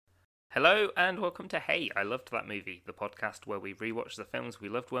Hello and welcome to Hey, I Loved That Movie, the podcast where we rewatch the films we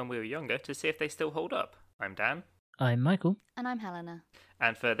loved when we were younger to see if they still hold up. I'm Dan. I'm Michael. And I'm Helena.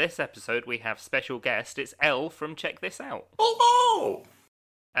 And for this episode we have special guest, it's Elle from Check This Out. Hello!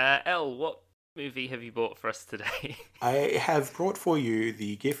 Elle, what movie have you bought for us today? I have brought for you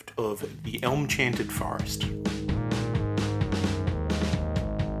the gift of the Elm-Chanted Forest.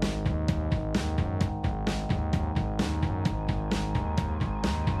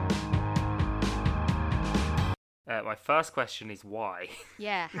 My first question is why?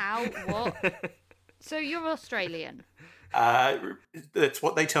 Yeah, how? What? So you're Australian. That's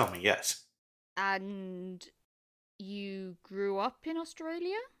what they tell me, yes. And you grew up in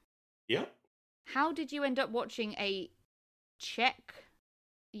Australia? Yep. How did you end up watching a Czech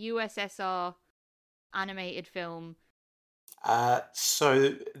USSR animated film?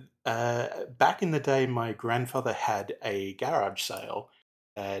 So back in the day, my grandfather had a garage sale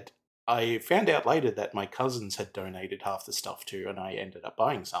that I found out later that my cousins had donated half the stuff to, and I ended up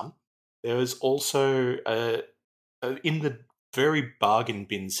buying some. There was also, in the very bargain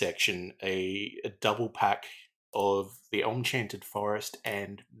bin section, a double pack of the Elm-Chanted Forest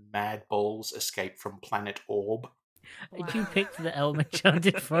and Madball's Escape from Planet Orb. Did you pick the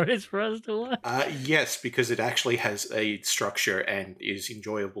Elm-Chanted Forest for us to watch? Yes, because it actually has a structure and is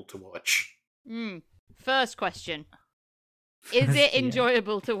enjoyable to watch. First question. Is it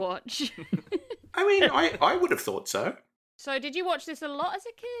enjoyable to watch? I mean, I would have thought so. So did you watch this a lot as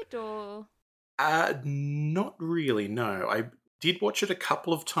a kid, or...? Not really, no. I did watch it a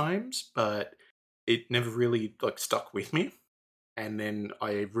couple of times, but it never really stuck with me. And then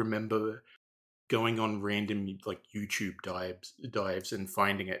I remember going on random YouTube dives and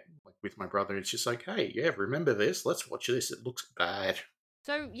finding it with my brother. It's just like, hey, yeah, remember this? Let's watch this. It looks bad.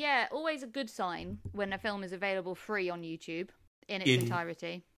 So yeah, always a good sign when a film is available free on YouTube in its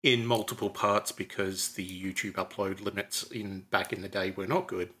entirety. In multiple parts, because the YouTube upload limits back in the day were not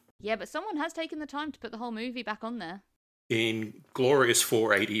good. Yeah, but someone has taken the time to put the whole movie back on there. In glorious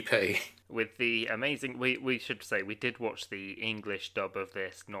 480p. With the amazing... We should say, we did watch the English dub of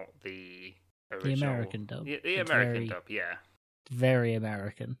this, not the original... The American dub. The American dub, yeah. Very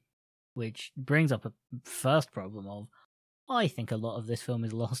American. Which brings up a first problem of, I think a lot of this film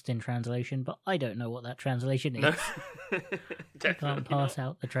is lost in translation, but I don't know what that translation is. No. I can't pass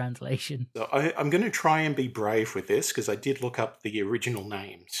out the translation. So I'm going to try and be brave with this, because I did look up the original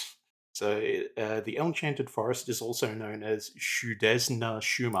names. So the Elm-Chanted Forest is also known as Chudesna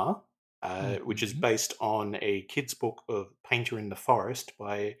Shuma, which is based on a kid's book of Painter in the Forest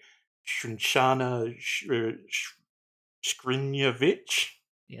by Shunshana Skrinijevic,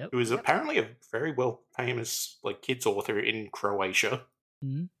 who is apparently a very famous kids author in Croatia.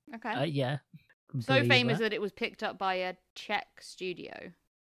 Okay. Yeah. So famous that it was picked up by a Czech studio.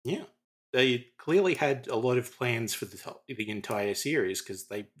 Yeah. They clearly had a lot of plans for the entire series, because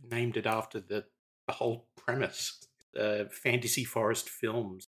they named it after the whole premise. Fantasy Forest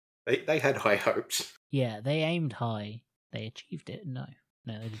Films. They had high hopes. Yeah, they aimed high. They achieved it. No,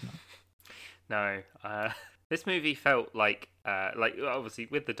 they did not. No. This movie felt like obviously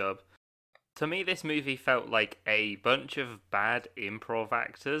with the dub, to me this movie felt like a bunch of bad improv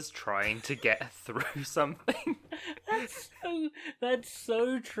actors trying to get through something. That's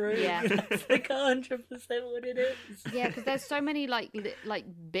so true. Yeah. That's 100% what it is. Yeah, because there's so many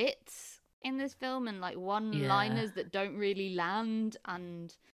bits in this film and one-liners that don't really land,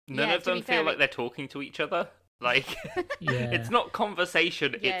 and none of them feel like they're talking to each other. It's not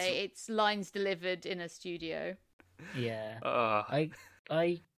conversation. Yeah, it's lines delivered in a studio. Yeah. I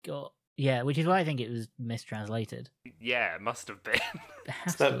got... Yeah, which is why I think it was mistranslated. Yeah, it must have been.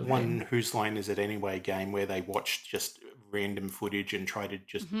 It's that one Whose Line Is It Anyway game where they watched just random footage and try to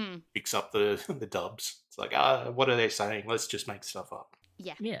just fix up the dubs. It's like, what are they saying? Let's just make stuff up.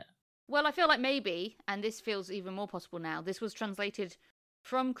 Yeah. Yeah. Well, I feel like maybe, and this feels even more possible now, this was translated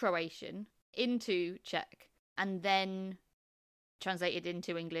from Croatian into Czech and then translated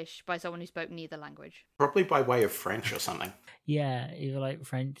into English by someone who spoke neither language. Probably by way of French or something. Yeah, either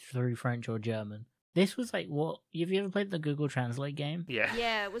French or German. This was what... Have you ever played the Google Translate game? Yeah.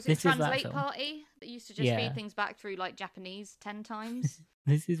 Yeah, was it Translate Party that used to just feed things back through Japanese 10 times?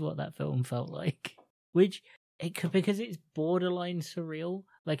 This is what that film felt like. Which, because it's borderline surreal.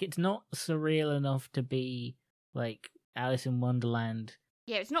 It's not surreal enough to be Alice in Wonderland.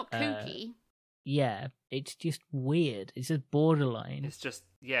 Yeah, it's not kooky. Yeah, it's just weird. It's just borderline. It's just,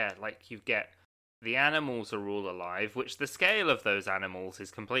 you get... The animals are all alive, which the scale of those animals is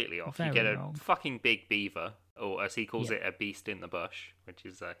completely off. Very you get a wrong. fucking big beaver, or as he calls it, a beast in the bush, which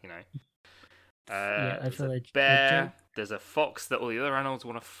is, I feel a bear, There's a fox that all the other animals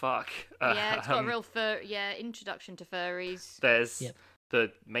want to fuck. Yeah, it's got a real introduction to furries. There's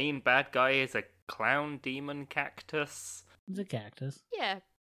the main bad guy is a clown demon cactus. It's a cactus. Yeah.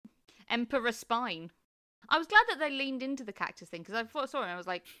 Emperor Spine. I was glad that they leaned into the cactus thing, because I saw him and I was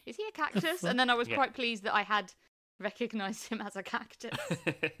like, is he a cactus? And then I was quite pleased that I had recognised him as a cactus.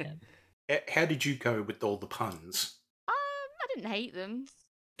 How did you go with all the puns? I didn't hate them.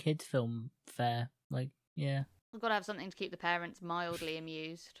 Kids film fare. Like, yeah. I've got to have something to keep the parents mildly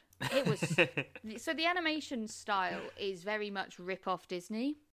amused. It was... So the animation style is very much rip-off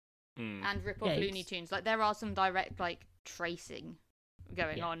Disney and rip-off Looney Tunes. Like, there are some direct, like, tracing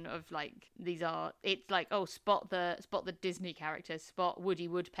going on of, like, these are... It's like, oh, spot the Disney characters. Spot Woody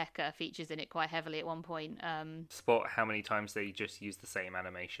Woodpecker features in it quite heavily at one point. Spot how many times they just use the same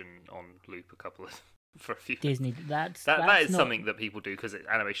animation on loop for a few... Disney, that is not... something that people do because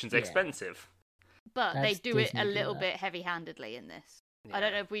animation's expensive. But they do Disney it a little bit heavy-handedly in this. Yeah. I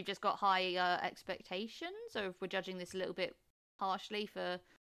don't know if we've just got high expectations or if we're judging this a little bit harshly for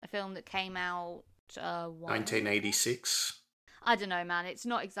a film that came out... 1986. I don't know, man. It's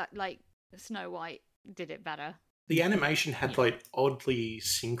not exact like Snow White did it better. The animation had like oddly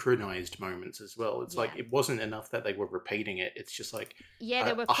synchronized moments as well. It's like it wasn't enough that they were repeating it. It's just like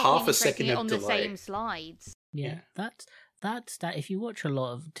they were a half a second it of on delay. The same slides. Yeah, that's that. If you watch a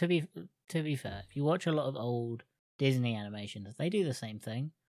lot of to be fair, if you watch a lot of old Disney animations, they do the same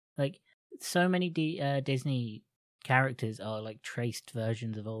thing. Like so many Disney characters are like traced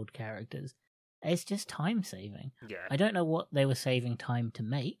versions of old characters. It's just time saving. Yeah. I don't know what they were saving time to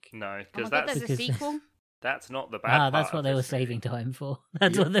make. No, because that's there's a sequel. That's not the bad part. That's what they were saving time for.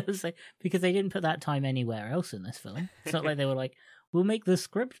 That's what they were saying, because they didn't put that time anywhere else in this film. It's not like they were like, we'll make the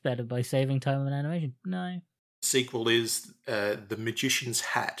script better by saving time on animation. No. Sequel is The Magician's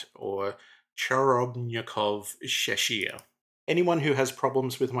Hat, or Chorobnyakov Shashir. Anyone who has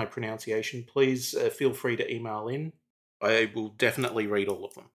problems with my pronunciation, please feel free to email in. I will definitely read all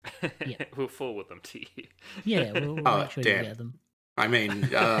of them. Yeah. We'll forward them to you. Yeah, we'll make sure you get them. I mean,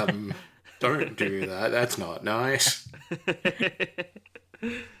 don't do that. That's not nice.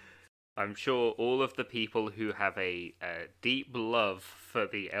 I'm sure all of the people who have a deep love for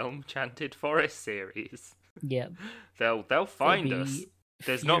the Elm-Chanted Forest series, they'll find us.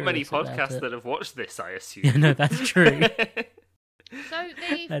 There's not many podcasts that have watched this, I assume. Yeah, no, that's true. So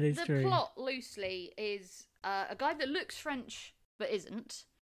the plot loosely is a guy that looks French but isn't.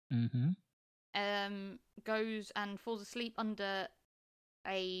 Goes and falls asleep under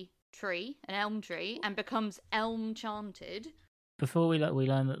a tree, an elm tree, and becomes Elm-Chanted. Before we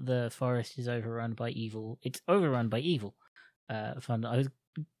learn that the forest is overrun by evil. It's overrun by evil.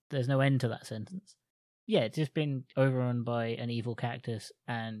 There's no end to that sentence. Yeah, it's just been overrun by an evil cactus,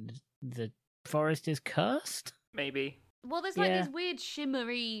 and the forest is cursed. Maybe. Well, there's these weird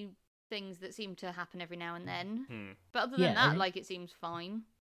shimmery things that seem to happen every now and then. But other than that, it seems fine.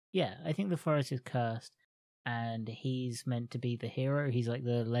 Yeah, I think the forest is cursed, and he's meant to be the hero. He's like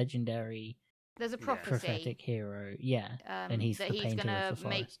the legendary. There's a prophecy. Prophetic hero, and he's the painter of the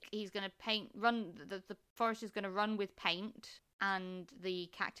forest. He's going to the forest is going to run with paint, and the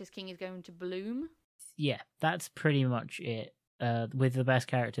Cactus King is going to bloom. Yeah, that's pretty much it. With the best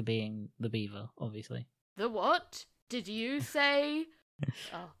character being the beaver, obviously. The what? Did you say?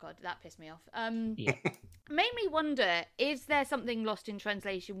 Oh god, that pissed me off. Made me wonder, is there something lost in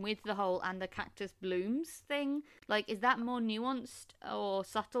translation with the whole "and the cactus blooms" thing? Like, is that more nuanced or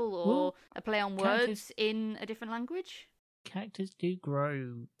subtle, or a play on words in a different language? Cactus do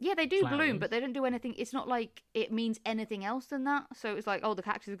grow. Yeah, they do flowers. bloom, but they don't do anything. It's not like it means anything else than that. So it's like, oh, the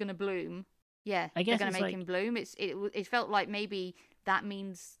cactus is going to bloom. Yeah, I guess they're going to make him bloom. It felt like maybe that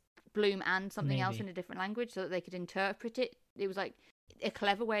means bloom and something else in a different language, so that they could interpret it. It was like a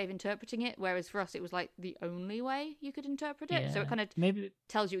clever way of interpreting it, whereas for us it was like the only way you could interpret it. So it kind of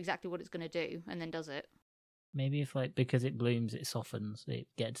tells you exactly what it's going to do and then does it. Maybe if because it blooms, it softens, it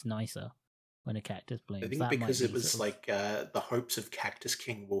gets nicer when a cactus blooms. I think because it was the hopes of Cactus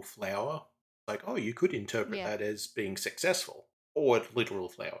King will flower. Like, oh, you could interpret that as being successful or literal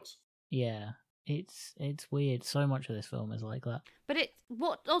flowers. Yeah. It's weird. So much of this film is like that. But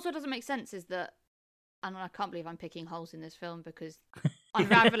what also doesn't make sense is that, and I can't believe I'm picking holes in this film because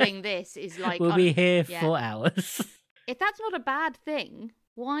unraveling this is like... We'll be here for hours. If that's not a bad thing,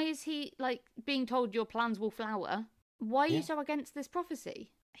 why is he being told your plans will flower? Why are you so against this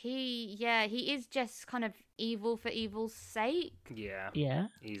prophecy? He is just kind of evil for evil's sake. Yeah. Yeah.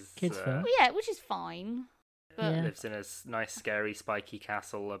 He's kids film. Yeah, which is fine. But lives in a nice, scary, spiky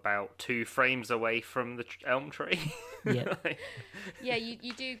castle about 2 frames away from the elm tree. Yeah. yeah,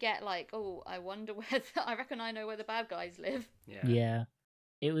 you do get like, oh, I wonder where. I reckon I know where the bad guys live. Yeah. Yeah.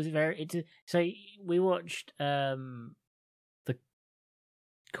 It was so we watched the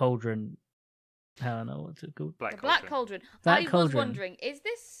Cauldron. I don't know what's it called. Black Cauldron. Black I Cauldron. was wondering, is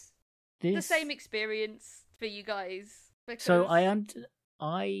this the same experience for you guys? Because... So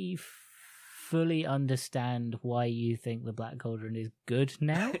I fully understand why you think the Black Cauldron is good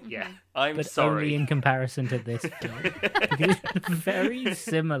now. Yeah, but only in comparison to this film. Because it's very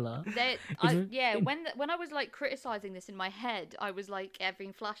similar. When I was like criticizing this in my head, I was like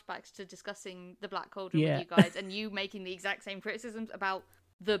having flashbacks to discussing the Black Cauldron with you guys, and you making the exact same criticisms about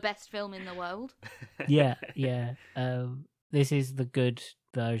the best film in the world. Yeah. This is the good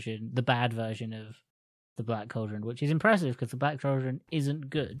version, the bad version of the Black Cauldron, which is impressive because the Black Cauldron isn't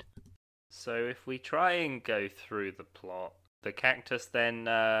good. So if we try and go through the plot, the cactus then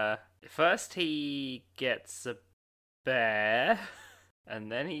first he gets a bear,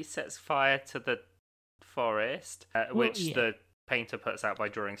 and then he sets fire to the forest, which the painter puts out by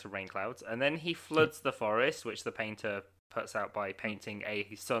drawing some rain clouds, and then he floods the forest, which the painter puts out by painting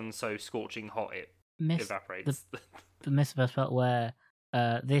a sun so scorching hot it evaporates. The miss the best part where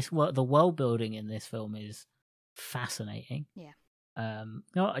the world building in this film is fascinating. Yeah.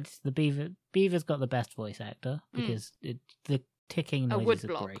 The Beaver's got the best voice actor because the ticking noises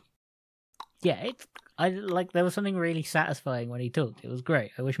are great. Yeah, there was something really satisfying when he talked. It was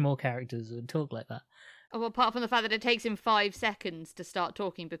great. I wish more characters would talk like that. Oh, apart from the fact that it takes him 5 seconds to start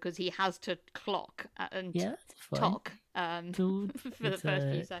talking because he has to clock and talk for the first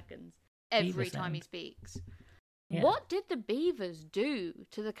few seconds every time he speaks. Yeah. What did the beavers do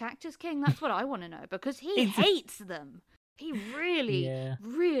to the Cactus King? That's what I want to know, because he hates them. He really,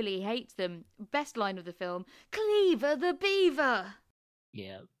 really hates them. Best line of the film, Cleaver the Beaver!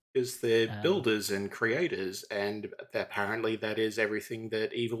 Yeah. Because they're builders and creators, and apparently that is everything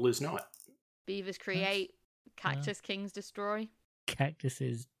that evil is not. Beavers create, Cactus Kings destroy.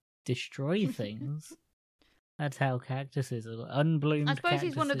 Cactuses destroy things. That's how cactuses are. Unbloomed cactuses. I suppose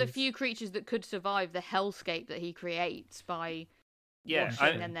he's one of the few creatures that could survive the hellscape that he creates by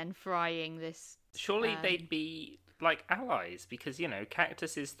washing and then frying this. Surely they'd be like allies, because,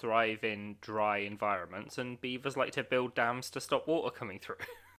 cactuses thrive in dry environments and beavers like to build dams to stop water coming through.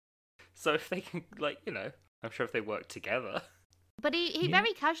 So if they can, I'm sure if they work together. But he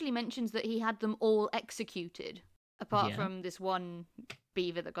very casually mentions that he had them all executed, apart from this one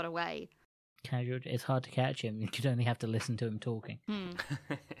beaver that got away. Casual. It's hard to catch him. You could only have to listen to him talking.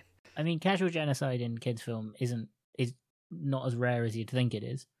 I mean, casual genocide in kids' film is not as rare as you'd think it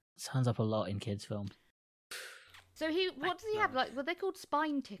is. It turns up a lot in kids' film. So what does he have? Were they called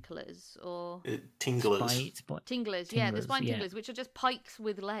spine ticklers or tinglers? Tinglers, yeah, the spine tinglers, which are just pikes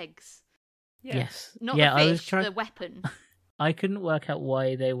with legs. Yeah. Yes, not the fish, the weapon. I couldn't work out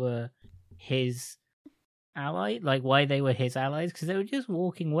why they were his why they were his allies, because they were just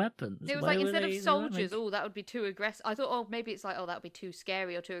walking weapons. It was instead of soldiers, that would be too aggressive. I thought, maybe it's that would be too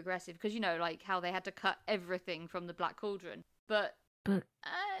scary or too aggressive, because how they had to cut everything from the Black Cauldron. But no,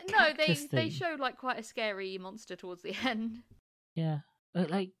 they show quite a scary monster towards the end. Yeah,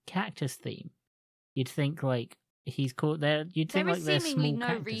 but cactus theme. You'd think he's caught there. You'd think there's seemingly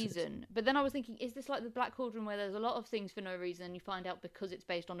no reason. But then I was thinking, is this like the Black Cauldron where there's a lot of things for no reason, and you find out because it's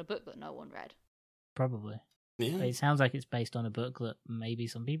based on a book that no one read? Probably. Yeah. It sounds like it's based on a book that maybe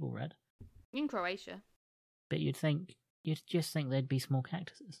some people read. In Croatia. But you'd just think there'd be small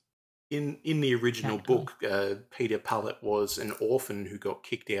cactuses. In the original book, Peter Pullett was an orphan who got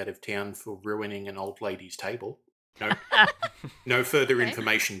kicked out of town for ruining an old lady's table. No further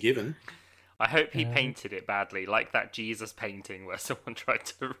information given. I hope he painted it badly, like that Jesus painting where someone tried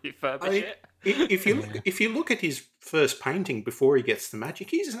to refurbish it. If you look at his first painting before he gets the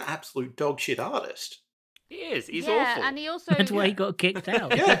magic, he's an absolute dogshit artist. He is. He's awful. And he also... That's why he got kicked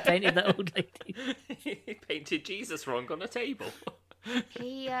out. He painted the old lady. He painted Jesus wrong on a table.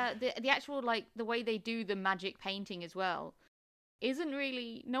 He, the actual, the way they do the magic painting as well, isn't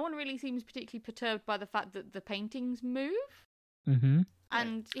really... No one really seems particularly perturbed by the fact that the paintings move. Mm-hmm.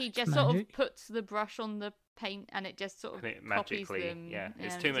 And he just sort of puts the brush on the paint and it just sort of copies them. Yeah,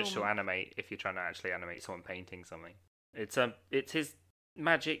 it's too much to animate if you're trying to actually animate someone painting something. It's his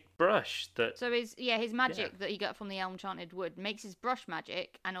magic brush that... So his magic that he got from the Elm-Chanted Wood makes his brush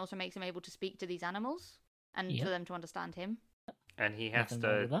magic and also makes him able to speak to these animals and for them to understand him. And he has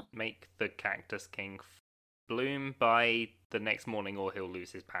to make the Cactus King bloom by the next morning or he'll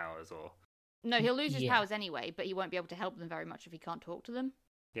lose his powers or... No, he'll lose his powers anyway, but he won't be able to help them very much if he can't talk to them.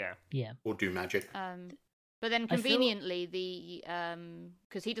 Yeah. Yeah. Or do magic. But then conveniently,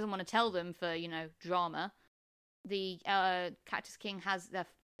 because he doesn't want to tell them for, drama, the Cactus King has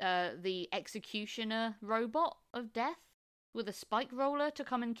the executioner robot of death with a spike roller to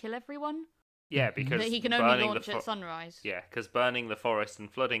come and kill everyone. Yeah, because that he can only launch at sunrise. Yeah, because burning the forest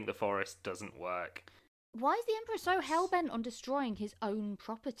and flooding the forest doesn't work. Why is the Emperor so hell-bent on destroying his own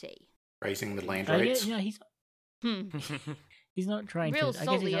property? Raising the land rates. He's not trying Real to...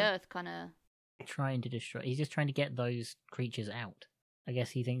 salt the earth kind of... Trying to destroy... He's just trying to get those creatures out. I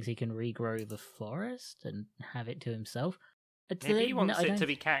guess he thinks he can regrow the forest and have it to himself. Maybe he wants it to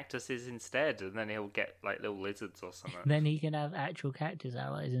be cactuses instead, and then he'll get like little lizards or something. Then he can have actual cactus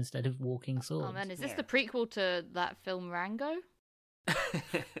allies instead of walking swords. Oh man, is this the prequel to that film Rango?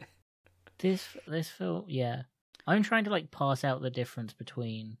 This film, yeah. I'm trying to pass out the difference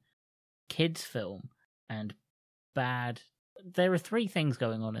between kids' film and bad. There are three things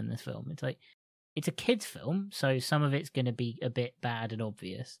going on in this film. It's a kids' film, so some of it's going to be a bit bad and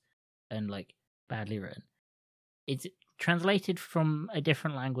obvious and badly written. It's translated from a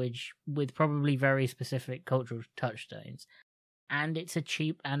different language with probably very specific cultural touchstones, and it's a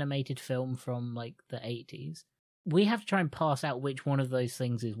cheap animated film from the 80s. We have to try and pass out which one of those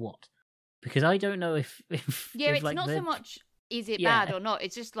things is what, because I don't know if it's not so much is it bad or not.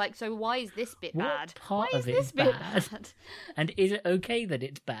 It's just so why is this bit bad? Why is this bit bad? And is it okay that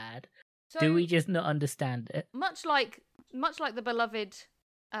it's bad? So, do we just not understand it? Much like the beloved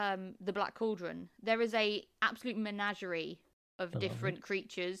the Black Cauldron, there is a absolute menagerie of different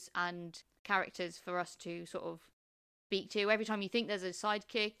creatures and characters for us to sort of speak to. Every time you think there's a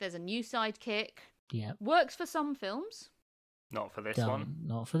sidekick, there's a new sidekick. Yeah. Works for some films. Not for this one.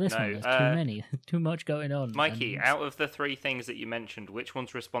 Not for this one. There's too many. Too much going on. Mikey, out of the three things that you mentioned, which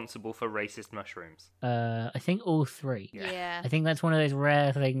one's responsible for racist mushrooms? I think all three. Yeah. I think that's one of those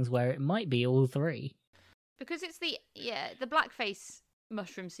rare things where it might be all three. Because it's the blackface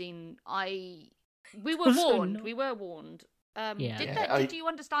mushroom scene. We were warned. We were warned. Did you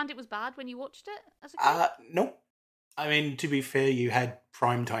understand it was bad when you watched it as a kid? No. I mean, to be fair, you had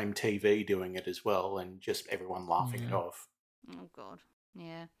primetime TV doing it as well, and just everyone laughing it off. Oh God,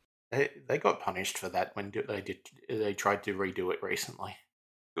 yeah. They got punished for that when they tried to redo it recently,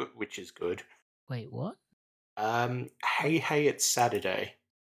 which is good. Wait, what? Hey Hey It's Saturday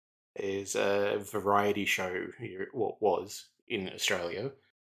is a variety show here. What was in Australia,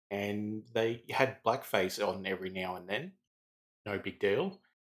 and they had blackface on every now and then. No big deal.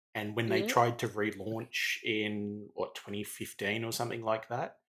 And when they tried to relaunch in 2015 or something like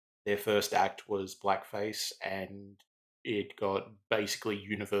that, their first act was blackface, and it got basically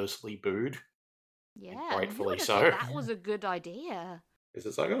universally booed. Yeah, rightfully so. That was a good idea. Because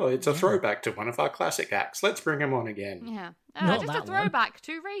it's it's a throwback to one of our classic acts. Let's bring him on again. Yeah, just a throwback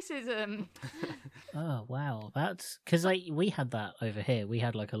to racism. Oh wow, that's because we had that over here. We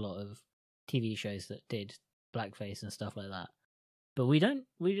had a lot of TV shows that did blackface and stuff like that. But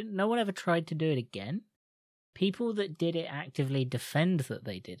no one ever tried to do it again. People that did it actively defend that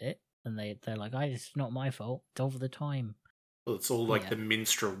they did it, and they're like, it's not my fault. It's over the time. Well, it's all the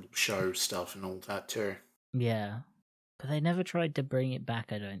minstrel show stuff and all that too. Yeah. But they never tried to bring it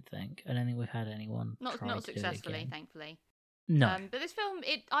back, I don't think. I don't think we've had anyone not successfully, do it again. Thankfully. No. But this film,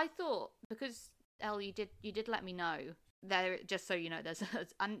 I thought, because Elle, you did let me know there, just so you know,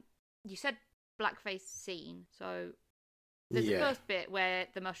 and you said blackface scene, so there's the first bit where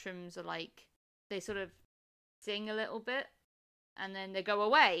the mushrooms are they sort of sing a little bit, and then they go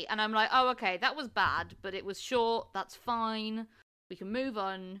away, and I'm like, oh, okay, that was bad, but it was short, that's fine, we can move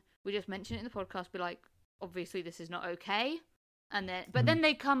on, we just mention it in the podcast, be like, obviously this is not okay, and then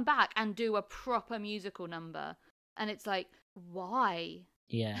they come back and do a proper musical number, and it's like, why?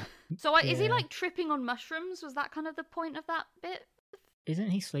 Yeah. So is he tripping on mushrooms? Was that kind of the point of that bit?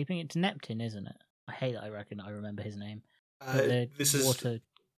 Isn't he sleeping? It's Neptune, isn't it? I hate that I remember his name. This is water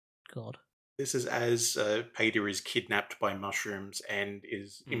god. This is as Peter is kidnapped by mushrooms and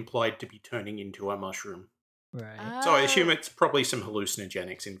is implied to be turning into a mushroom. Right. So I assume it's probably some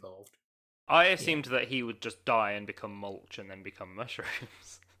hallucinogenics involved. I assumed that he would just die and become mulch and then become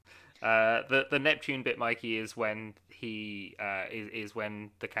mushrooms. The Neptune bit, Mikey, is when he is when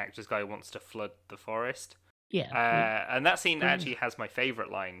the cactus guy wants to flood the forest. Yeah. And that scene actually has my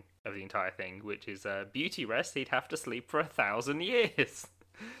favourite line of the entire thing, which is, beauty rest, he'd have to sleep for 1,000 years.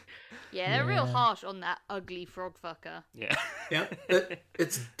 Yeah, they're real harsh on that ugly frog fucker. Yeah. Yeah,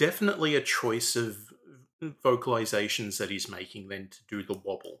 it's definitely a choice of vocalizations that he's making then to do the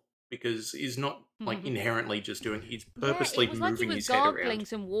wobble. Because he's not inherently just doing. He's purposely moving his head around. It was like he was gargling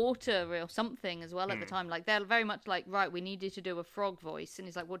some water or something as well at the time. They're very much right. We need you to do a frog voice, and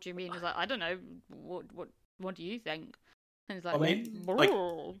he's like, "What do you mean?" He's like, "I don't know. What what do you think? And it's like, I mean, like,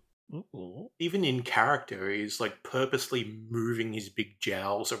 even in character, he's like purposely moving his big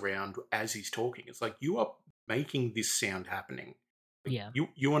jowls around as he's talking. It's like, you are making this sound happening. Like, yeah.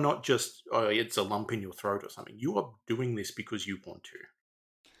 You are not just, oh, it's a lump in your throat or something. You are doing this because you want to.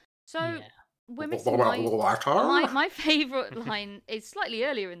 So we're missing my favourite line is slightly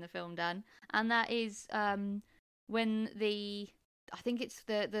earlier in the film, Dan, and that is when I think it's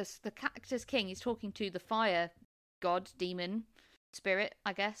the Cactus King is talking to the fire god, demon, spirit,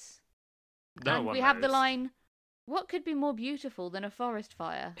 I guess. No and one we have the knows. line, "What could be more beautiful than a forest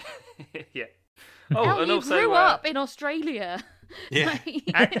fire?" Yeah. Oh, and you also grew up in Australia. Yeah.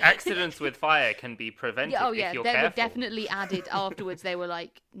 Accidents with fire can be prevented Oh yeah, if you're they careful. were definitely added afterwards. They were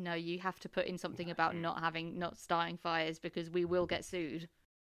like, "No, you have to put in something about not starting fires because we will get sued."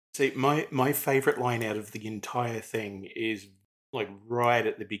 See, my favourite line out of the entire thing is like right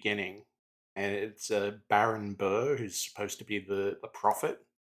at the beginning, and it's Baron Burr, who's supposed to be the prophet,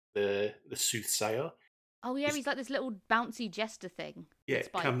 the soothsayer. Oh yeah, he's like this little bouncy jester thing. Yeah, with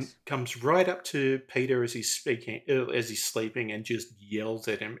spikes. comes right up to Peter as he's speaking, as he's sleeping, and just yells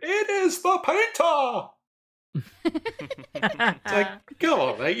at him, "It is the painter!" It's like,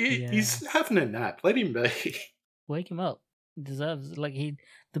 go on, mate. He's having a nap. Let him be. Wake him up. He deserves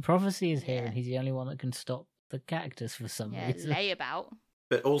the prophecy is here, and he's the only one that can stop the cactus for some reason. Lay about.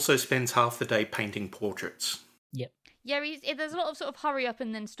 But also spends half the day painting portraits. Yep. Yeah, there's a lot of sort of hurry up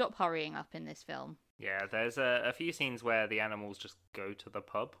and then stop hurrying up in this film. Yeah, there's a few scenes where the animals just go to the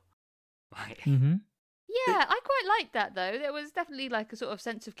pub. Mm-hmm. Yeah, I quite like that though. There was definitely like a sort of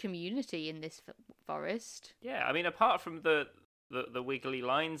sense of community in this forest. Yeah, I mean, apart from the wiggly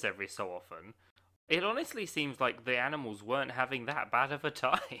lines every so often, it honestly seems like the animals weren't having that bad of a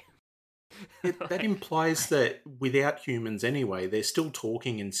time. That implies that without humans anyway, they're still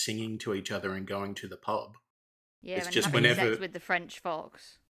talking and singing to each other and going to the pub. Yeah, it's and just having whenever sex with the French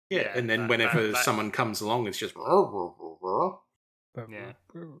fox. Yeah, and then whenever someone comes along, it's just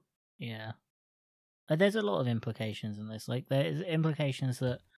Yeah. There's a lot of implications in this. Like, there's implications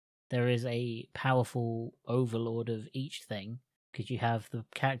that there is a powerful overlord of each thing, because you have the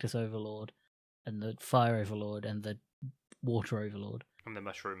cactus overlord, and the fire overlord, and the water overlord. And the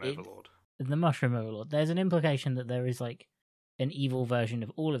mushroom overlord. The mushroom overlord. There's an implication that there is, like, an evil version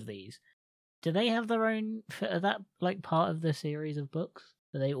of all of these. Do they have their own... Are that, like, part of the series of books?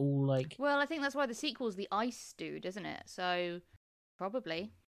 Are they all, like... Well, I think that's why the sequel's the Ice Dude, isn't it? So,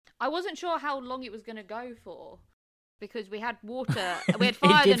 probably. I wasn't sure how long it was going to go for, because we had water, we had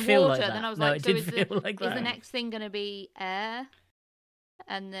fire, then water, like then I was like, so is the next thing going to be air,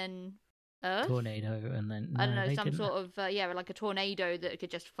 and then earth? Tornado, and then... I don't know, some sort of, like a tornado that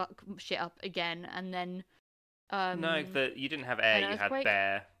could just fuck shit up again, and then... No, you didn't have air, you had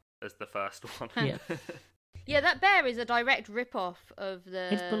bear as the first one. Yeah. Yeah, that bear is a direct rip-off of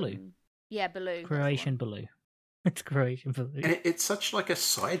the... It's Baloo. Yeah, Baloo. Croatian Baloo. It's Croatian Baloo. And it's such like a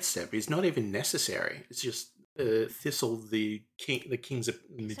sidestep. It's not even necessary. It's just Thistle, the king's a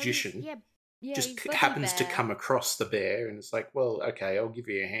magician, just happens to come across the bear, and it's like, well, okay, I'll give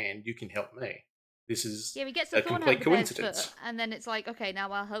you a hand. You can help me. This is he gets a complete coincidence. Foot, and then it's like, okay,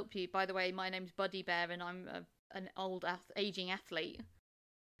 now I'll help you. By the way, my name's Buddy Bear, and I'm an old aging athlete.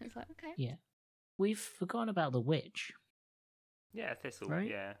 It's like, okay. Yeah. We've forgotten about the witch. Yeah, Thistle, right?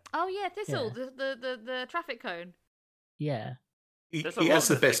 yeah. Oh, yeah, Thistle, yeah. The traffic cone. Yeah. He has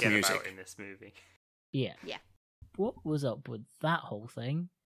the best music in this movie. Yeah. Yeah. What was up with that whole thing?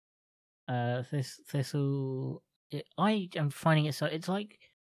 Thistle... I am finding it so... It's like...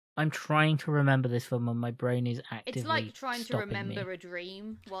 I'm trying to remember this film and my brain is actively It's like trying to remember me. A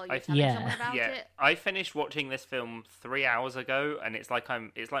dream while you're telling someone about it. I finished watching this film 3 hours ago, and it's like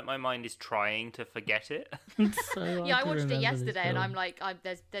my mind is trying to forget it. So I watched it yesterday, and I'm like,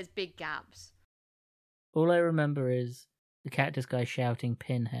 there's big gaps. All I remember is the cactus guy shouting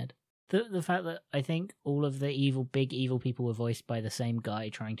 "Pinhead." The fact that I think all of the big evil people were voiced by the same guy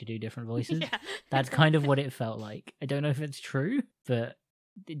trying to do different voices. Yeah. That's kind of what it felt like. I don't know if it's true, but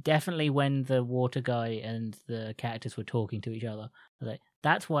definitely when the water guy and the cactus were talking to each other, I was like,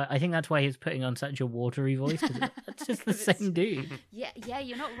 I think that's why he's putting on such a watery voice, because that's just the same dude. Yeah,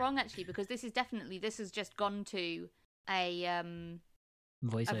 you're not wrong actually, because this has just gone to a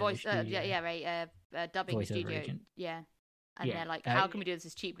dubbing studio. Agent. Yeah. And they're like, how can we do this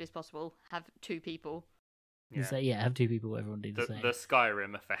as cheaply as possible? Have two people. Have two people, everyone do the same. The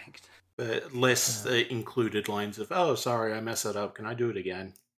Skyrim effect. But less included lines of, oh, sorry, I messed it up. Can I do it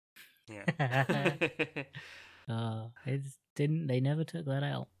again? Yeah. They never took that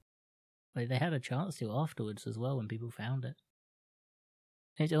out. Like, they had a chance to afterwards as well when people found it.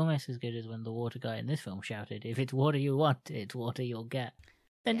 It's almost as good as when the water guy in this film shouted, "If it's water you want, it's water you'll get."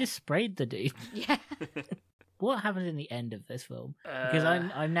 Then just sprayed the dude. Yeah. What happens in the end of this film? Because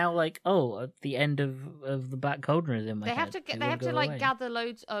I'm now like, at the end of the Black Cauldron is in my head. They have to like gather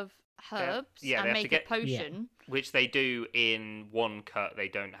loads of herbs and make a potion. Which they do in one cut. They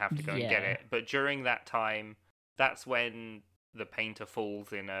don't have to go and get it. But during that time, that's when the painter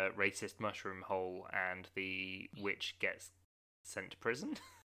falls in a racist mushroom hole and the witch gets sent to prison.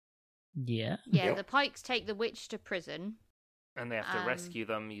 Yeah. Yeah, Yep. the Pikes take the witch to prison. And they have to rescue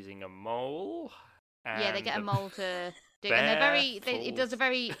them using a mole. Yeah, they get a mole to dig, and it does a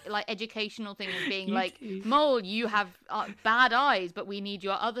very like educational thing of being like, "Mole, you have bad eyes, but we need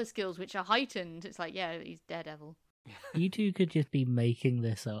your other skills, which are heightened." It's like, yeah, he's Daredevil. You two could just be making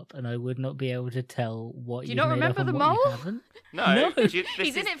this up, and I would not be able to tell what you don't remember the mole. No,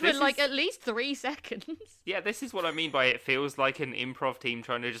 he's in it for like at least 3 seconds. Yeah, this is what I mean by it feels like an improv team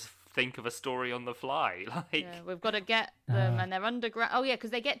trying to just think of a story on the fly. Like, yeah, we've got to get them, and they're underground. Oh yeah, because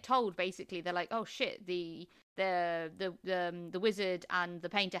they get told basically they're like, "Oh shit, the wizard and the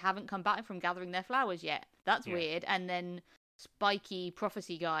painter haven't come back from gathering their flowers yet. That's weird." And then spiky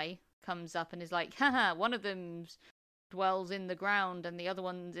prophecy guy comes up and is like, "Haha, one of them dwells in the ground and the other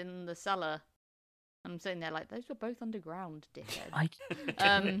one's in the cellar." I'm sitting there like, those were both underground, dickhead.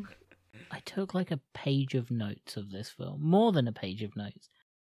 I took like a page of notes of this film, more than a page of notes.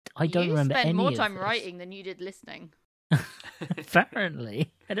 I don't remember any of this. You spent more time writing than you did listening.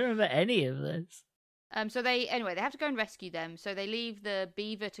 Apparently. I don't remember any of this. So they have to go and rescue them. So they leave the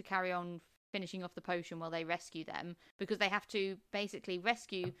beaver to carry on finishing off the potion while they rescue them, because they have to basically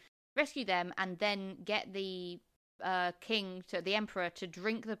rescue them and then get the the emperor to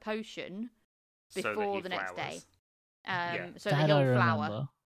drink the potion before the next day. So that he'll flower.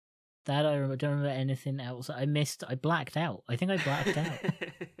 That I don't remember anything else. I blacked out. I think I blacked out.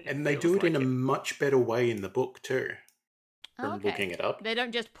 And they do it in a much better way in the book too. From looking it up. They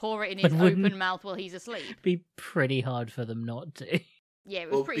don't just pour it in his open mouth while he's asleep. It'd be pretty hard for them not to. Yeah,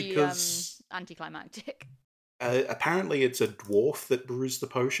 it was pretty anticlimactic. Apparently it's a dwarf that brews the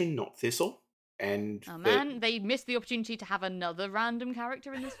potion, not Thistle. And they missed the opportunity to have another random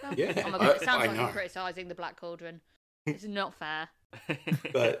character in this film. Yeah, oh my god, it sounds like I'm criticising the Black Cauldron. It's not fair.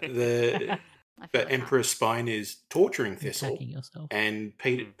 But the Emperor Spine is torturing Thistle, and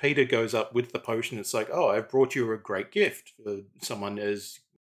Peter goes up with the potion. It's like, "Oh, I've brought you a great gift for someone as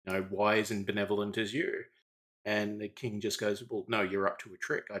wise and benevolent as you." And the king just goes, "Well, no, you're up to a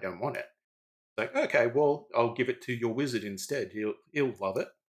trick. I don't want it." It's like, "Okay, well, I'll give it to your wizard instead. He'll love it."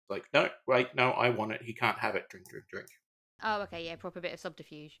 It's like, "No, wait, no, I want it. He can't have it. Drink, drink, drink." Oh, okay, yeah, proper bit of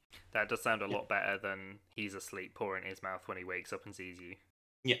subterfuge. That does sound a lot better than he's asleep, pouring his mouth when he wakes up and sees you.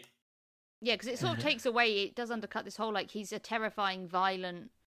 Yeah. Yeah, because it sort of takes away, it does undercut this whole, like, he's a terrifying, violent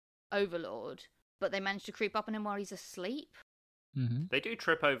overlord, but they manage to creep up on him while he's asleep. Mm-hmm. They do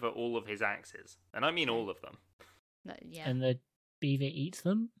trip over all of his axes, and I mean all of them. Yeah. And the beaver eats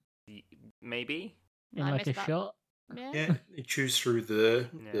them? Maybe? In like a shot? Yeah, he chews through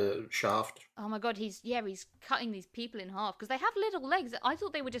the shaft. Oh my god, he's cutting these people in half because they have little legs. I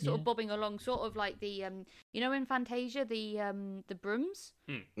thought they were just sort of bobbing along, sort of like the in Fantasia the brooms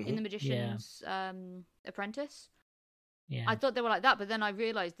in the Magician's Apprentice. Yeah, I thought they were like that, but then I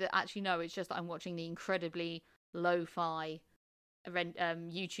realised that actually no, it's just that I'm watching the incredibly lo-fi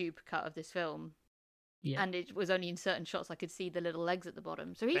YouTube cut of this film. Yeah, and it was only in certain shots I could see the little legs at the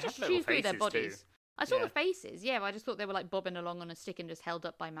bottom. So he just chews through their bodies. Too. I saw the faces, but I just thought they were like bobbing along on a stick and just held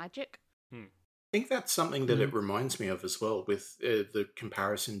up by magic. I think that's something that it reminds me of as well with the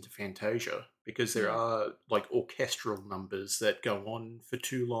comparison to Fantasia, because there are like orchestral numbers that go on for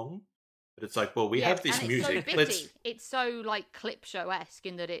too long. But it's like, well, we have this music. So bitty. It's so like clip show-esque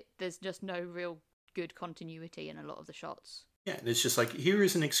in that there's just no real good continuity in a lot of the shots. Yeah, and it's just like, here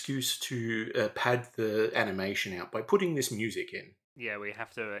is an excuse to pad the animation out by putting this music in. Yeah, we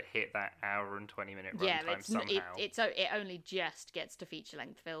have to hit that hour and 20-minute runtime somehow. It only just gets to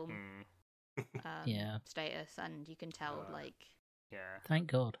feature-length film status, and you can tell, Yeah. Thank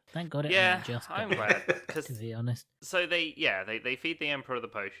God it only just I'm glad, to be honest. So they feed the Emperor the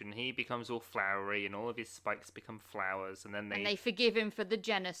potion, he becomes all flowery, and all of his spikes become flowers, and then they forgive him for the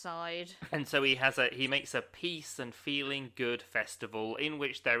genocide. And so he makes a peace and feeling good festival, in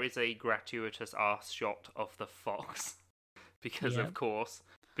which there is a gratuitous arse shot of the fox. Because of course,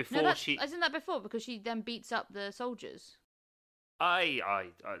 isn't that before? Because she then beats up the soldiers. She's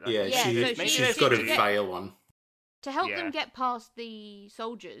got a fail one. to help them get past the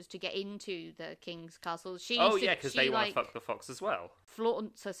soldiers to get into the king's castle. Because they want to fuck the fox as well.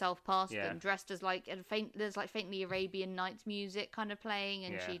 Flaunts herself past them, dressed as there's faintly Arabian Nights music kind of playing,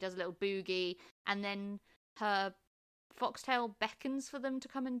 and she does a little boogie, and then her foxtail beckons for them to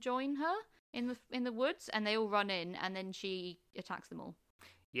come and join her in the woods, and they all run in, and then she attacks them all.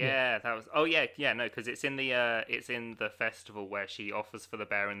 Yeah, that was. Oh yeah, no, because it's in the festival where she offers for the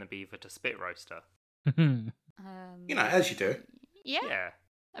bear and the beaver to spit roast her. As you do. Yeah.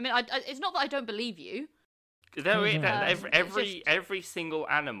 I mean, it's not that I don't believe you. Every single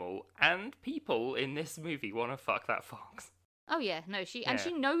animal and people in this movie want to fuck that fox. Oh yeah, no, she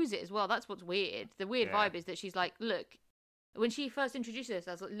knows it as well. That's what's weird. The weird vibe is that she's like, look, when she first introduced us,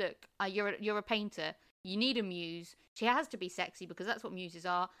 I was like, look, you're a painter. You need a muse. She has to be sexy because that's what muses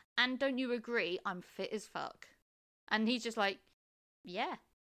are. And don't you agree? I'm fit as fuck. And he's just like, yeah.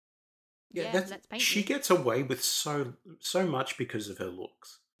 Yeah, let's paint she you. Gets away with so much because of her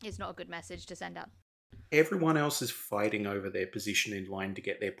looks. It's not a good message to send out. Everyone else is fighting over their position in line to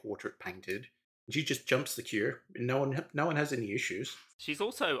get their portrait painted. She just jumps the queue. No one has any issues. She's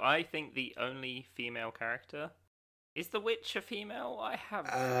also, I think, the only female character. Is the witch a female? I have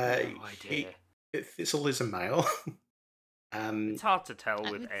no idea. Thistle is a male. It's hard to tell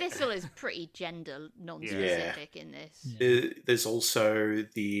with Thistle is pretty gender non-specific in this. There's also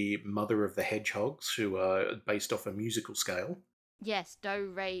the mother of the hedgehogs, who are based off a musical scale. Yes,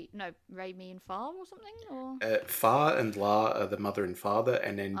 Re, Mi, and Fa or something? Or Fa and La are the mother and father,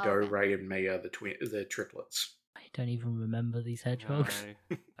 and then Re, and Mi are the triplets. I don't even remember these hedgehogs.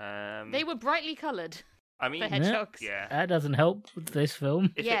 No. They were brightly coloured. I mean, the hedgehogs. Yeah. That doesn't help with this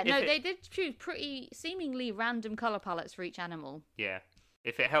film. They did choose pretty seemingly random colour palettes for each animal. Yeah.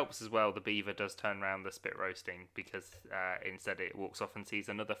 If it helps as well, the beaver does turn around the spit roasting because instead it walks off and sees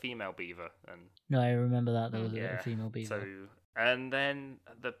another female beaver. And no, I remember that there was a female beaver. So, and then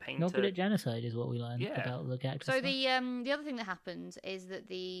the painter. Not good at genocide is what we learned about the cactus. So the other thing that happens is that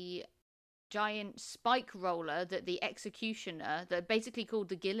the giant spike roller that the executioner, that basically called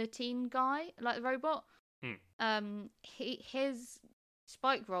the guillotine guy, like the robot. His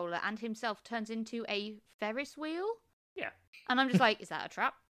spike roller and himself turns into a Ferris wheel. Yeah. And I'm just like, is that a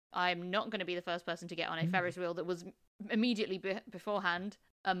trap? I'm not going to be the first person to get on a Ferris wheel that was immediately beforehand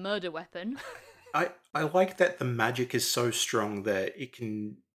a murder weapon. I like that the magic is so strong that it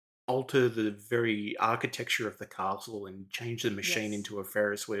can alter the very architecture of the castle and change the machine into a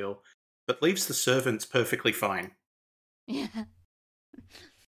Ferris wheel, but leaves the servants perfectly fine. Yeah.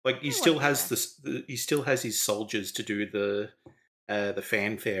 Like he still has his soldiers to do the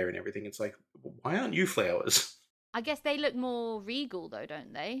fanfare and everything. It's like, why aren't you flowers? I guess they look more regal though,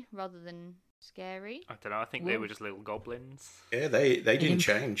 don't they? Rather than scary. I don't know. I think they were just little goblins. Yeah, they didn't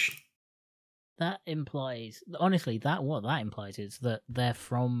change. That implies, honestly, what that implies is that they're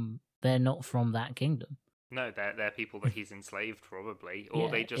not from that kingdom. No, they're people that he's enslaved, probably, or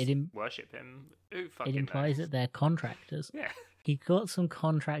they just worship him. Who fucking knows? It implies that they're contractors. Yeah. He got some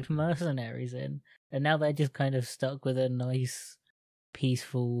contract mercenaries in, and now they're just kind of stuck with a nice,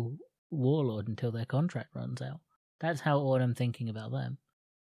 peaceful warlord until their contract runs out. That's how I'm thinking about them,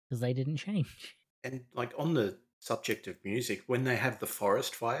 because they didn't change. And like on the subject of music, when they have the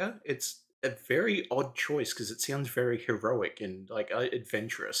forest fire, it's a very odd choice because it sounds very heroic and like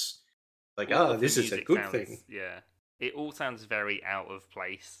adventurous. Like, this is a good thing. Yeah, it all sounds very out of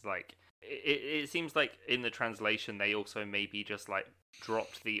place. Like. It seems like in the translation they also maybe just like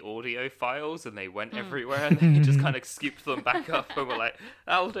dropped the audio files and they went everywhere and they just kind of scooped them back up and were like,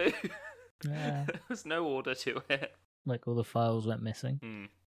 "That'll do." Yeah. There's no order to it. Like all the files went missing.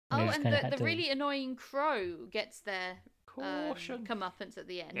 And the really annoying crow gets their comeuppance at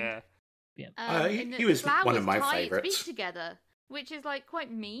the end. Yeah. He was one of my favourites. Speak together, which is like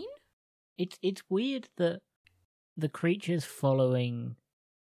quite mean. It's weird that the creatures following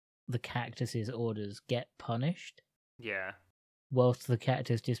the cactus's orders get punished. Yeah. Whilst the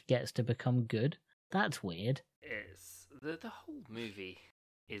cactus just gets to become good. That's weird. It's the whole movie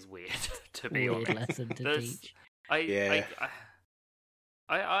is weird, to be honest. Weird lesson to teach.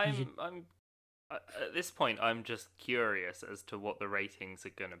 I'm at this point I'm just curious as to what the ratings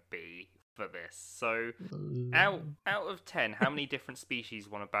are going to be for this. So out of 10, how many different species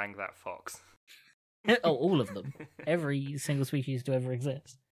want to bang that fox? Oh, all of them. Every single species to ever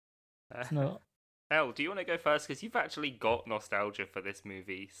exist. It's not. Elle, do you want to go first? Because you've actually got nostalgia for this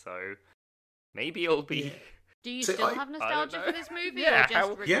movie, so maybe it'll be. Yeah. Do you still have nostalgia for this movie? Yeah,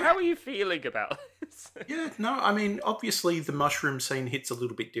 or just how are you feeling about this? Yeah, no, I mean, obviously the mushroom scene hits a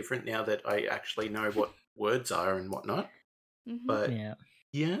little bit different now that I actually know what words are and whatnot. Mm-hmm. But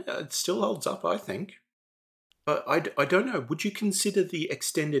yeah, it still holds up, I think. But I don't know. Would you consider the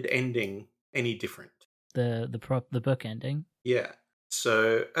extended ending any different? The book ending? Yeah.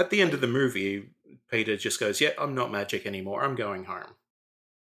 So at the end of the movie, Peter just goes, "Yeah, I'm not magic anymore. I'm going home."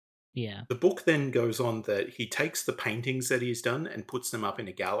 Yeah. The book then goes on that he takes the paintings that he's done and puts them up in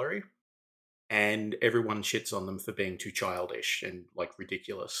a gallery, and everyone shits on them for being too childish and like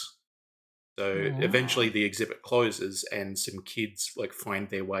ridiculous. So eventually the exhibit closes and some kids like find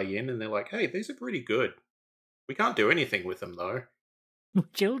their way in and they're like, "Hey, these are pretty good. We can't do anything with them though."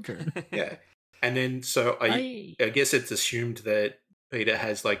 Children. Yeah. And then so I guess it's assumed that Peter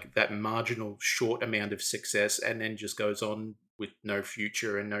has like that marginal short amount of success and then just goes on with no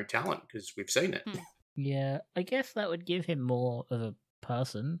future and no talent because we've seen it. Yeah, I guess that would give him more of a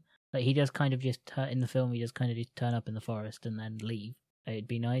person. Like he does kind of just in the film, he just kind of just turn up in the forest and then leave. It'd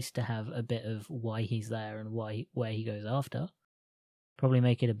be nice to have a bit of why he's there and where he goes after. Probably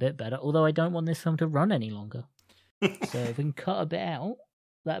make it a bit better. Although I don't want this film to run any longer. So if we can cut a bit out,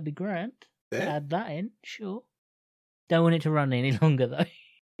 that'd be grand. Yeah. Add that in, sure. Don't want it to run any longer though.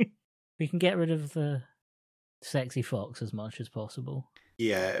 We can get rid of the sexy fox as much as possible.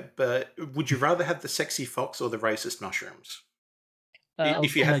 Yeah, but would you rather have the sexy fox or the racist mushrooms?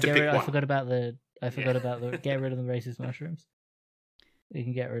 If you had to pick one. I forgot about the get rid of the racist mushrooms. We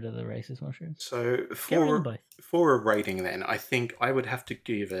can get rid of the racist mushrooms. So for a rating then, I think I would have to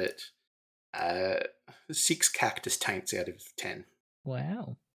give it 6 cactus taints out of 10.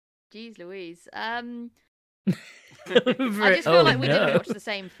 Wow. Jeez Louise. I just feel like we didn't watch the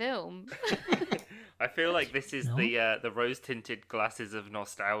same film. I feel like this is the rose-tinted glasses of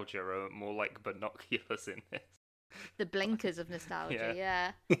nostalgia are more like binoculars in this. The blinkers of nostalgia,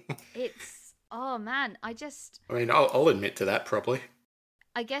 yeah. It's... Oh, man, I mean, I'll admit to that, probably.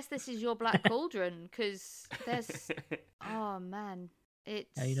 I guess this is your Black Cauldron, because there's... Oh, man.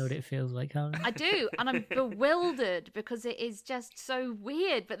 It's... Now you know what it feels like, Helen. I do, and I'm bewildered, because it is just so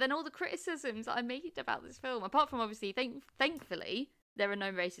weird. But then all the criticisms I made about this film, apart from, obviously, thankfully, there are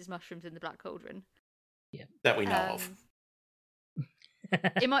no racist mushrooms in the Black Cauldron. Yeah. That we know of.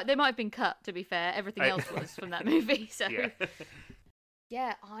 They might have been cut, to be fair. Everything else was from that movie. So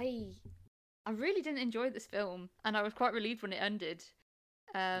yeah, I really didn't enjoy this film, and I was quite relieved when it ended.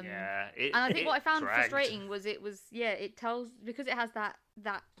 And I think what I found frustrating was it tells, because it has that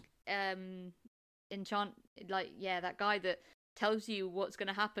enchant, that guy that tells you what's going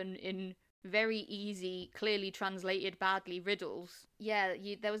to happen in very easy, clearly translated badly riddles. Yeah,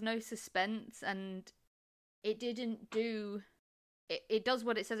 there was no suspense, and it didn't do. It does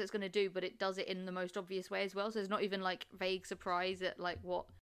what it says it's going to do, but it does it in the most obvious way as well. So there's not even like vague surprise at like what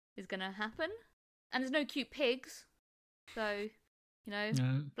is going to happen, and there's no cute pigs. So, you know,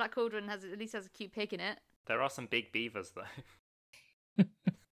 Black Cauldron at least has a cute pig in it. There are some big beavers though.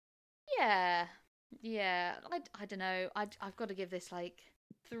 Yeah. I don't know. I've got to give this like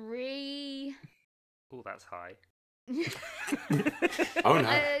 3. Oh, that's high. Oh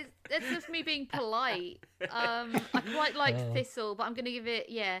no. It's just me being polite. I quite like Thistle, but I'm going to give it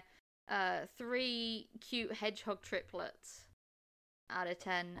 3 cute hedgehog triplets out of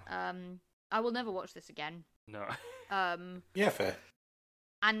 10. I will never watch this again. No. Yeah, fair.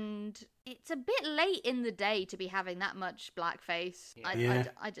 And it's a bit late in the day to be having that much blackface. Yeah.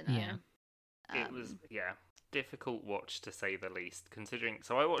 I don't know. Yeah. It was difficult watch to say the least. Considering,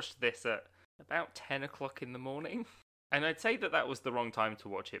 so I watched this at about 10 o'clock in the morning. And I'd say that was the wrong time to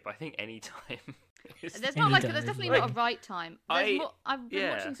watch it, but I think any time. There's definitely not a right time. I've been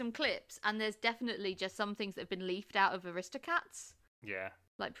watching some clips, and there's definitely just some things that have been leafed out of Aristocats. Yeah.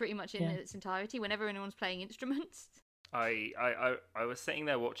 Like pretty much in its entirety, whenever anyone's playing instruments. I was sitting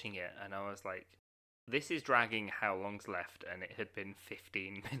there watching it, and I was like, this is dragging how long's left, and it had been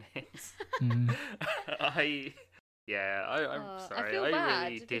 15 minutes. I'm sorry. I feel bad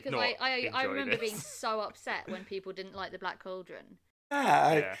really did because not I remember this. being so upset when people didn't like the Black Cauldron.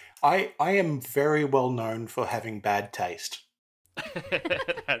 I am very well known for having bad taste.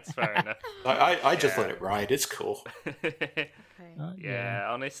 That's fair enough. I just let it ride. It's cool.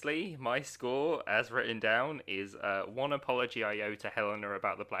 Honestly, my score, as written down, is one apology I owe to Helena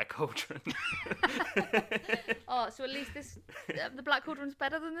about the Black Cauldron. Oh, so at least the Black Cauldron's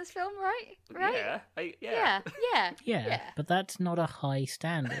better than this film, right? Yeah. But that's not a high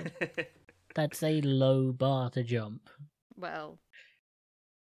standard. That's a low bar to jump. Well,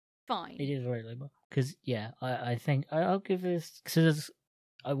 fine. It is a very low bar. Because, I think I'll give this... Cause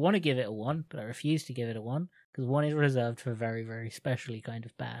I want to give it a 1, but I refuse to give it a 1. Because 1 is reserved for very, very specially kind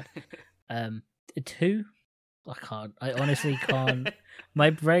of bad. 2, I can't. I honestly can't.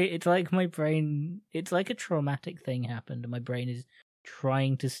 It's like a traumatic thing happened, and my brain is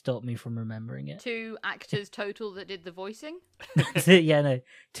trying to stop me from remembering it. 2 actors total that did the voicing. Yeah, no.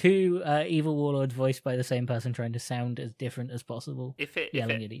 2 evil warlords voiced by the same person trying to sound as different as possible,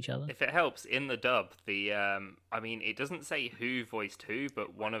 yelling at each other. If it helps, in the dub, it doesn't say who voiced who,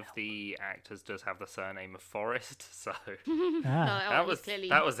 but one of the actors does have the surname of Forest, so that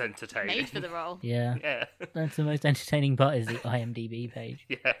was entertaining. Made for the role. Yeah. Yeah. That's the most entertaining part is the IMDb page.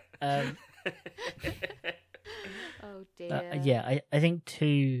 Yeah. Oh dear. Yeah, I think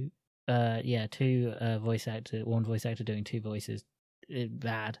 2 voice actor, one voice actor doing 2 voices is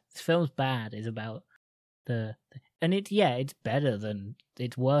bad. This film's bad is about it's better than,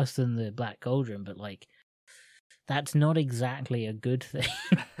 it's worse than the Black Cauldron, but like that's not exactly a good thing.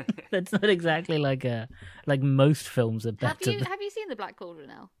 That's not exactly like most films are better. Have you seen the Black Cauldron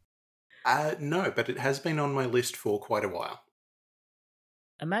now? No, but it has been on my list for quite a while.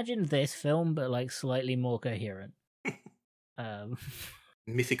 Imagine this film, but like slightly more coherent.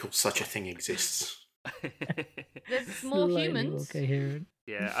 Mythical such a thing exists. There's more humans. More coherent.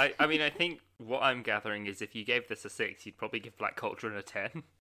 Yeah, I think what I'm gathering is if you gave this a 6, you'd probably give Black Cauldron a 10.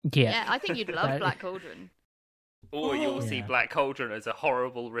 Yeah, I think you'd love Black Cauldron. Or you'll see Black Cauldron as a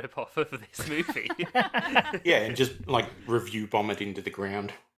horrible rip-off of this movie. Yeah, and just like review bomb it into the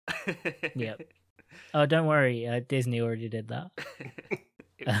ground. Yep. Oh, don't worry, Disney already did that.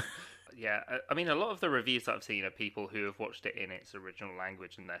 Yeah, I mean, a lot of the reviews that I've seen are people who have watched it in its original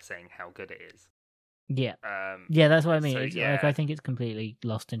language, and they're saying how good it is. Yeah, yeah, that's what I mean. So, like, I think it's completely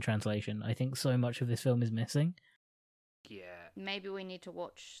lost in translation. I think so much of this film is missing. Yeah. Maybe we need to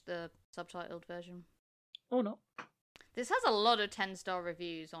watch the subtitled version. Or not. This has a lot of 10-star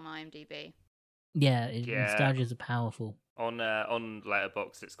reviews on IMDb. Yeah, nostalgias are powerful. On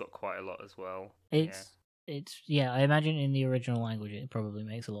Letterboxd, it's got quite a lot as well. I imagine in the original language it probably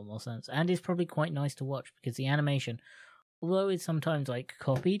makes a lot more sense, and it's probably quite nice to watch because the animation, although it's sometimes like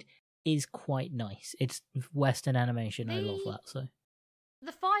copied, is quite nice. It's Western animation. I love that. So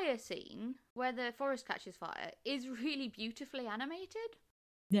the fire scene where the forest catches fire is really beautifully animated.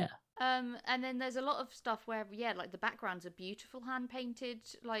 Yeah. And then there's a lot of stuff where, like the backgrounds are beautiful hand-painted,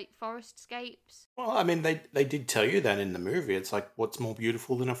 like forest-scapes. Well, I mean, they did tell you that in the movie. It's like, what's more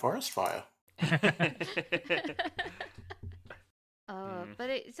beautiful than a forest fire? But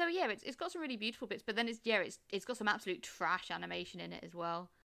it's got some really beautiful bits, but then it's got some absolute trash animation in it as well.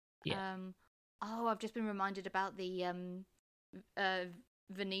 Yeah. I've just been reminded about the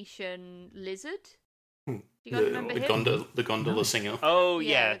Venetian lizard. Do you guys remember him? The gondola singer. Oh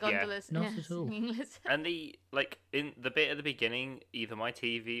yeah, the gondola Not at all. And in the bit at the beginning, either my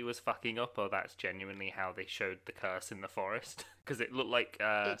TV was fucking up, or that's genuinely how they showed the curse in the forest, because it looked like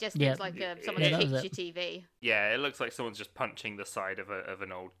it just looks like someone's hit your TV. Yeah, it looks like someone's just punching the side of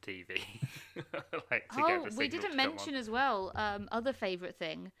an old TV. We didn't mention as well. Other favourite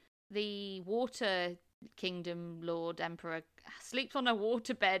thing, the Water Kingdom Lord Emperor sleeps on a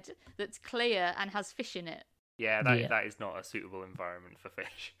waterbed that's clear and has fish in it. Yeah, that is not a suitable environment for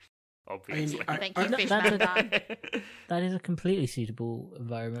fish. Obviously. Thank you, Fishman Dan. That is a completely suitable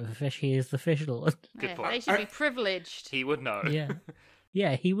environment for fish. He is the fish lord. Good point. They should be privileged. He would know.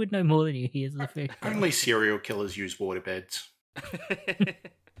 Yeah, he would know more than you. He is the fish lord. Only serial killers use waterbeds.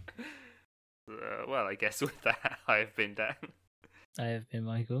 Well, I guess with that, I have been Dan. I have been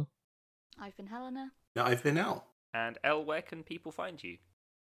Michael. I've been Helena. No, I've been Elle. And Elle, where can people find you?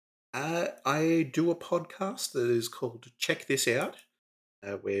 I do a podcast that is called Check This Out,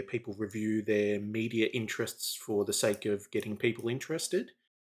 where people review their media interests for the sake of getting people interested.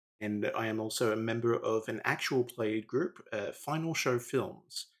 And I am also a member of an actual play group, Final Show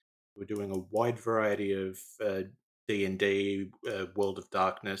Films. We're doing a wide variety of D&D, World of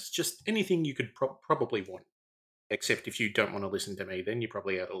Darkness, just anything you could probably want. Except if you don't want to listen to me, then you're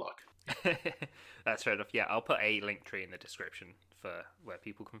probably out of luck. That's fair enough. Yeah, I'll put a link tree in the description for where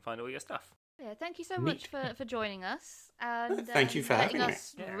people can find all your stuff. Yeah, thank you so much for joining us. And thank you for having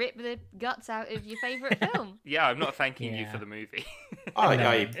us me. Rip the guts out of your favourite film. Yeah, I'm not thanking you for the movie.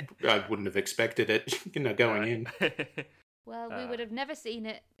 I wouldn't have expected it, going in. Well, we would have never seen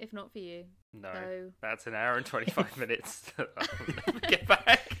it if not for you. No, so... that's an hour and 25 minutes. I'll never get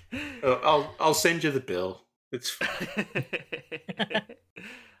back. I'll send you the bill. It's fine.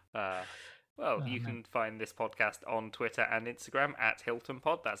 You can find this podcast on Twitter and Instagram at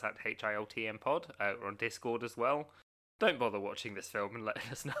HiltonPod. That's at HILTMPod. We're on Discord as well. Don't bother watching this film and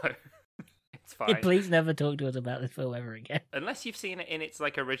letting us know. It's fine. Please never talk to us about this film ever again. Unless you've seen it in its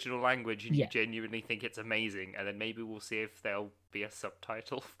original language and you genuinely think it's amazing, and then maybe we'll see if there'll be a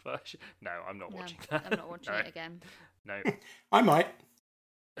subtitle version. No, I'm not watching that. I'm not watching it again. No. I might.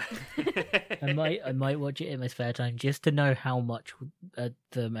 I might watch it in my spare time just to know how much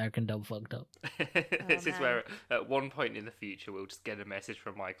the American dub fucked up. This is where at one point in the future we'll just get a message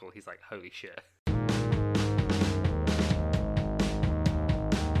from Michael. He's like, "Holy shit!"